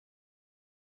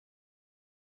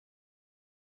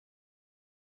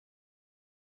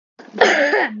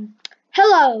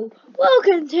Hello,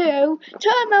 welcome to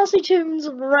Total-Mousey-Toons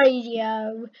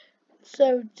Radio.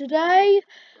 So today,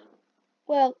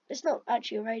 well, it's not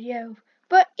actually a radio,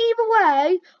 but either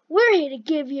way, we're here to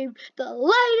give you the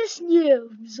latest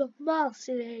news of mouse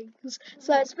things.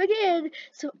 So let's begin.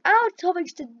 So our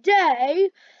topics today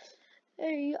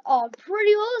are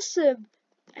pretty awesome.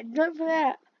 And don't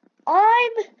forget,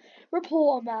 I'm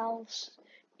Reporter Mouse.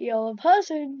 You're the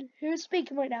person who's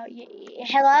speaking right now.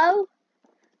 Hello?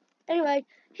 Anyway,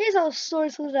 here's our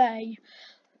stories for today.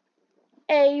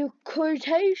 A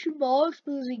quotation marks,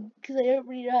 because I don't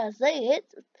really know how to say it,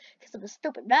 because I'm a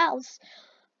stupid mouse.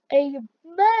 A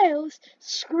mouse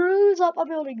screws up a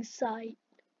building site,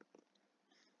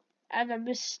 and a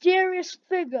mysterious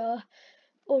figure,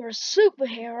 or a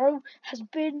superhero, has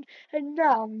been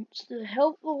announced to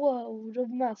help the world of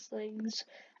mouselings.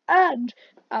 And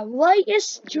our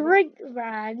latest drink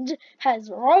brand has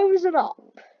risen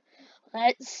up.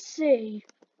 Let's see.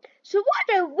 So why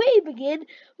don't we begin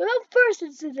with our first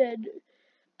incident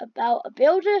about a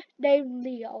builder named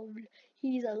Leon.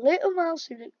 He's a little mouse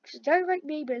who looks just like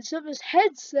me, but instead of his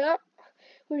headset,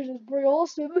 which is pretty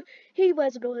awesome, he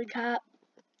wears a building cap.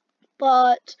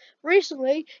 But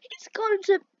recently, he's got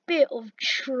into a bit of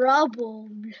trouble.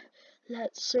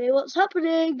 Let's see what's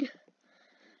happening.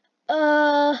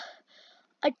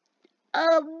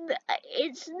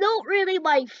 It's not really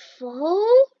my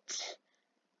fault.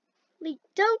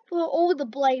 Don't put all the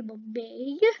blame on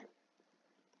me.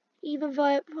 Even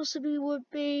though it possibly would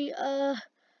be,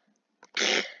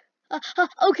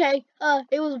 okay,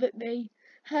 it was a bit me.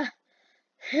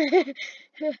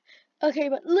 Okay,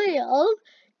 but Leon,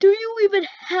 do you even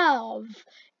have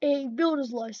a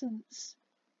builder's license?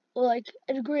 Or, like,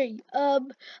 a degree? Oh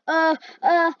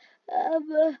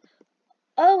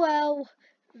well,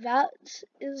 that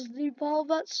is the part of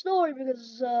that story,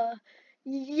 because,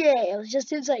 yeah, it was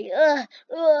just him saying,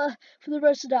 for the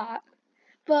rest of that.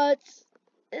 But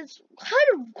it's kind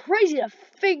of crazy to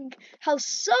think how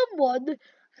someone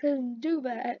can do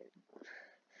that.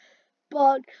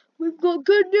 But we've got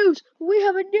good news. We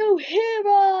have a new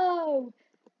hero.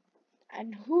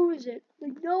 And who is it?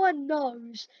 No one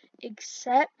knows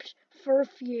except for a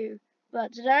few.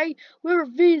 But today we're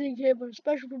revealing him with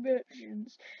special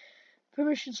permissions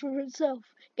from himself.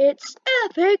 It's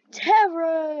Epic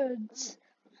Terrence.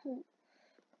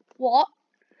 What?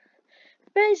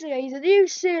 Basically, it's a new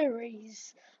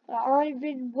series that I've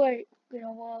been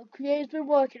creator's been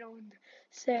working on.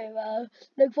 So,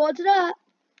 look forward to that.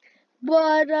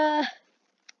 But,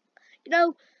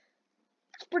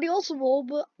 it's pretty awesome all,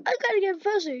 but I gotta get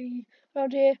fussy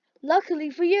around here. Luckily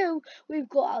for you, we've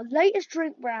got our latest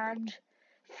drink brand,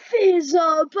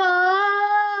 Fizzabo!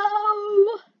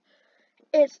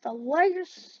 It's the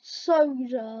latest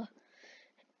soda.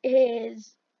 It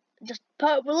is just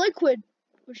purple liquid,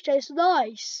 which tastes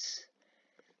nice.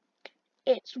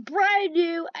 It's brand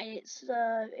new, and it's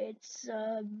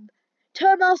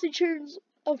Total-Mousey-Toons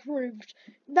approved.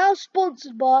 Now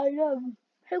sponsored by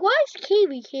hey, why is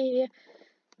Kiwi here?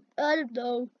 I don't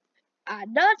know.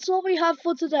 And that's all we have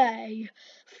for today,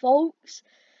 folks.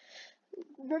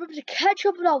 Remember to catch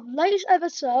up on our latest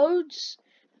episodes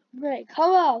when they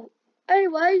come out.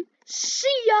 Anyway,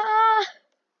 see ya!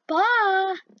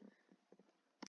 Bye!